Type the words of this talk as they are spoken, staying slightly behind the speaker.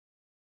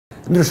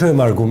Ndryshojmë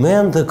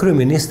argument,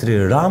 Kryeministri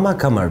Rama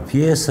ka marrë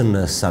pjesë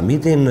në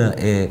Samitin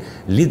e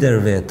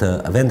liderëve të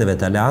vendeve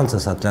të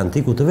Aleancës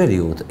Atlantiku të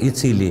Veriut, i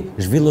cili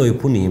zhvilloi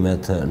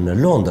punimet në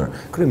Londër.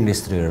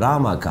 Kryeministri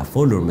Rama ka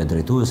folur me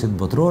drejtuesit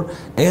botror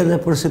edhe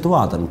për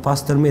situatën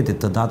pas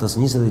tërmetit të datës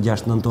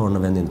 26 nëntor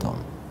në vendin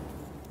tonë.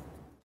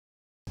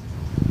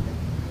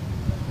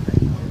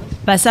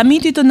 Pas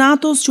samitit të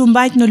Natos që u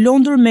mbajt në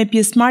Londër me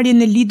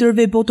pjesëmarrjen e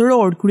liderëve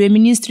botëror,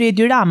 kryeministri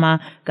Edi Rama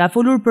ka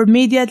folur për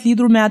mediat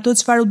lidhur me ato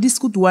çfarë u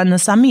diskutua në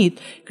samit.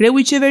 Kreu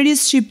i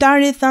qeverisë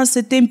shqiptare tha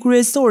se temë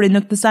kryesore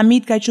në këtë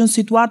samit ka qenë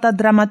situata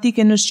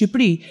dramatike në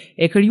Shqipëri,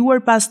 e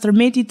krijuar pas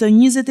tërmetit të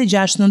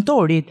 26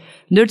 nëntorit.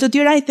 Ndër të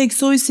tjera i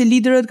theksoi se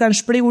liderët kanë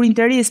shprehur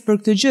interes për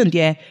këtë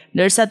gjendje,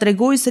 ndërsa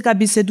tregoi se ka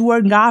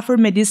biseduar nga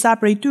afër me disa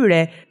prej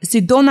tyre,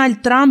 si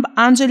Donald Trump,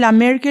 Angela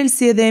Merkel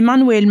si edhe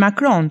Emmanuel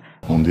Macron.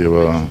 Unë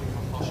ndjeva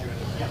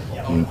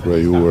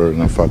inkurajuar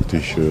në fakti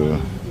që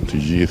të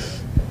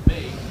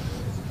gjithë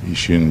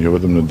ishin jo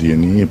vetëm në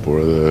dieni,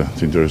 por edhe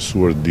të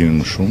interesuar të dinë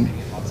më shumë.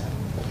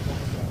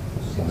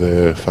 Dhe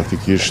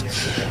faktikisht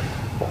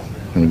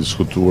kemi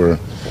diskutuar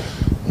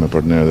me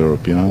partnerët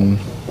evropian,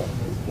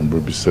 unë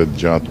bërë bisedë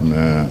gjatë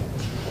me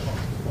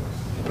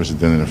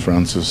presidentin e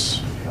Francës,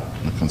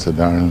 me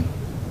kancelaren,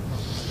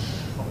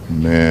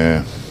 me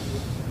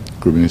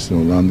kryeministrin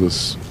e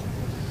Hollandës,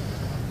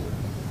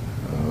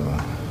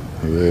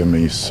 dhe me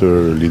një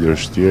sër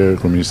liderësh tjerë.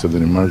 Kryeministri i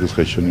Danimarkës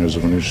ka qenë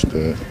jashtëzakonisht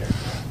e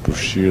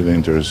përfshirë dhe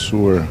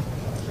interesuar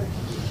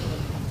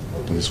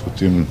në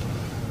diskutim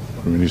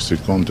kryeministri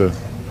Conte,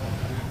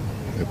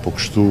 e po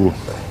kështu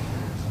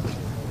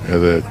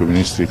edhe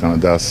kryeministri i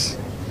Kanadas.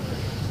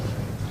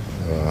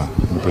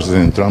 Me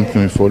presidentin Trump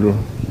kemi folur,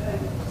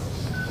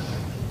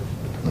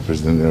 me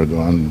presidentin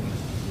Erdogan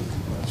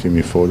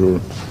kemi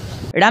folur.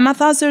 Rama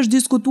tha se është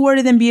diskutuar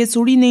edhe mbi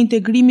ecurinë e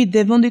integrimit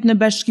dhe vendit në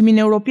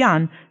Bashkimin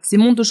Evropian, si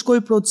mund të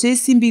shkojë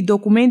procesi mbi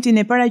dokumentin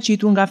e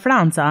paraqitur nga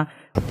Franca.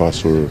 Ka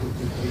pasur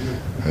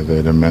edhe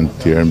element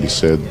tjerë në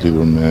bisedë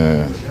lidhur me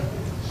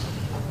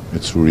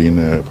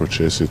ecurinë e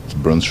procesit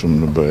brendshëm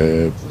në BE,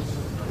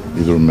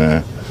 lidhur me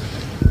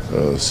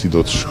si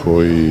do të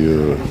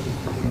shkojë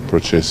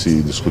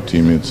procesi i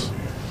diskutimit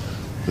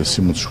dhe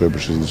si mund të shkojë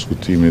procesi i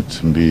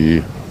diskutimit mbi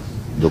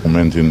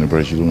dokumentin e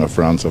paraqitur nga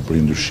Franca për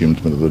një ndryshim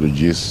të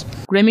metodologjisë.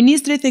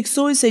 Kryeministri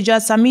theksoi se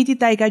gjatë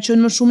samitit ai ka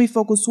qenë më shumë i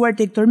fokusuar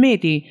tek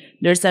tërmeti,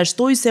 ndërsa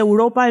shtoi se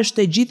Europa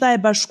është e gjitha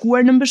e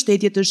bashkuar në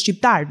mbështetje të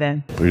shqiptarëve.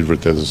 Për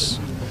vërtetës,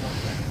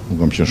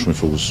 nuk kam qenë shumë i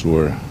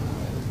fokusuar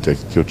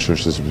tek kjo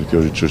çështje, sepse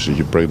kjo është çështje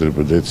që prek deri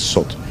përdet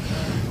sot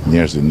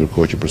njerëzit,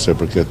 ndërkohë që përsa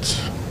përket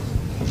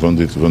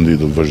vendi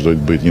do të vazhdojë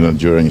të bëjë njëra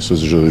gjëra njësoj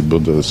si do të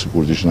bënte edhe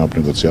sikur të ishin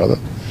hapur negociata.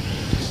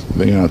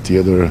 Dhe nga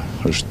tjetër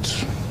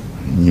është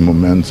një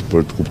moment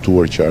për të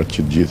kuptuar qartë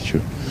që të gjithë që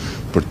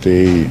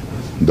përtej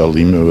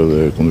dallimeve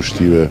dhe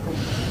kundërshtive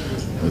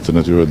të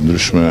natyrave të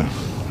ndryshme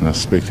në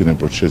aspektin e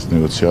procesit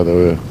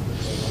negociatave,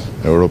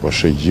 Europa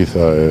është e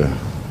gjitha e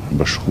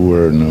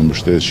bashkuar në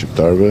mbështetje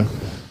shqiptarëve.